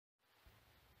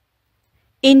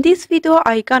In this video,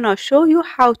 I'm gonna show you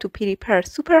how to prepare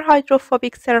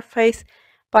superhydrophobic surface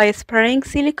by spraying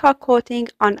silica coating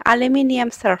on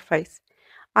aluminium surface.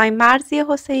 I'm Marzieh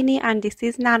Hosseini and this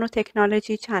is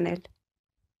Nanotechnology channel.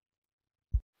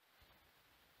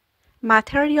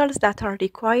 Materials that are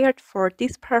required for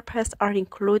this purpose are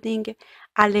including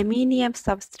aluminium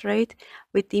substrate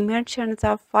with dimensions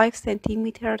of 5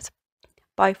 cm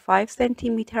by 5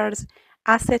 cm,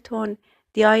 acetone,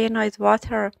 deionized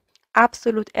water,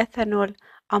 absolute ethanol,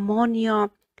 ammonia,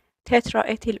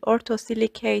 tetraethyl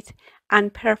orthosilicate,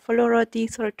 and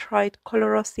perfluorodisulfide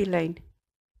chlorosilane.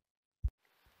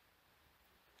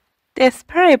 The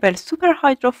sprayable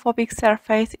superhydrophobic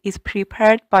surface is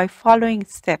prepared by following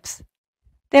steps.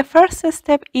 The first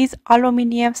step is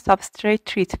aluminium substrate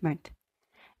treatment.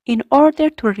 In order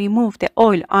to remove the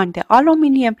oil on the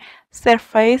aluminium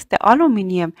surface, the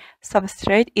aluminium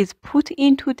substrate is put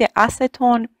into the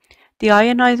acetone,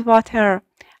 deionized water,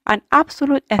 and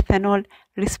absolute ethanol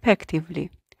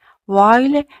respectively,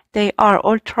 while they are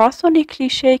ultrasonically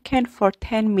shaken for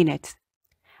 10 minutes,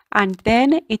 and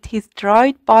then it is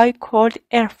dried by cold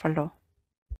airflow.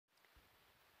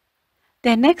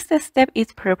 The next step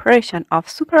is preparation of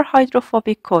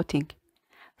superhydrophobic coating.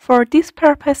 For this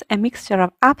purpose, a mixture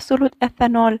of absolute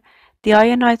ethanol,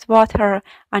 deionized water,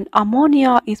 and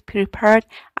ammonia is prepared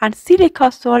and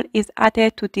silica salt is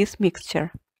added to this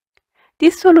mixture.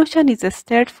 This solution is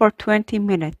stirred for 20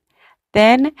 minutes.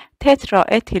 Then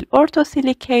tetraethyl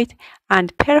orthosilicate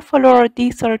and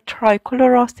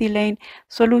perfluorodisulfide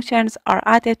solutions are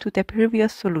added to the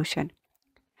previous solution.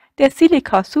 The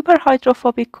silica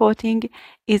superhydrophobic coating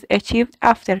is achieved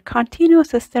after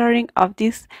continuous stirring of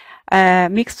this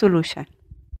mixed solution.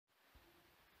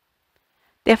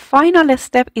 The final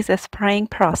step is a spraying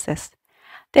process.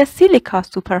 The silica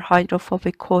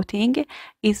superhydrophobic coating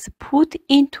is put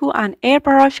into an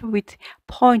airbrush with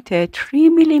 0.3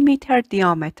 mm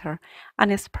diameter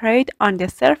and sprayed on the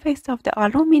surface of the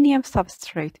aluminium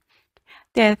substrate.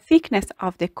 The thickness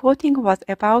of the coating was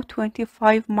about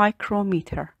 25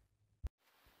 micrometer.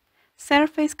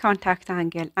 Surface contact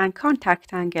angle and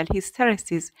contact angle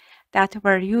hysteresis that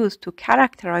were used to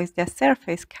characterize the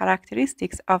surface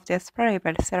characteristics of the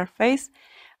sprayable surface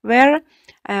were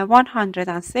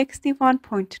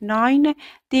 161.9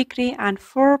 degree and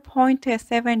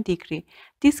 4.7 degree.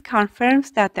 This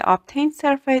confirms that the obtained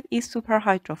surface is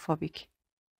superhydrophobic.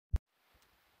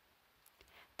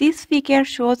 This figure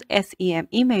shows SEM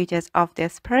images of the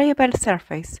sprayable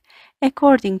surface.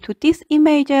 According to these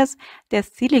images, the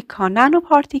silica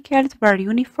nanoparticles were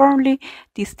uniformly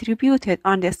distributed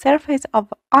on the surface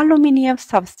of aluminium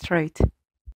substrate.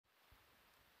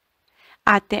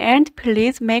 At the end,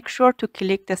 please make sure to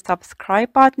click the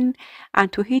subscribe button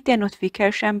and to hit the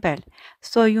notification bell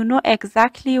so you know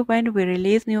exactly when we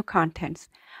release new contents.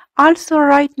 Also,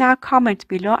 right now, comment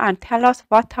below and tell us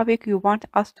what topic you want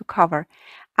us to cover,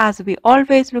 as we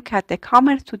always look at the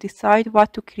comments to decide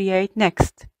what to create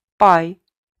next. Bye.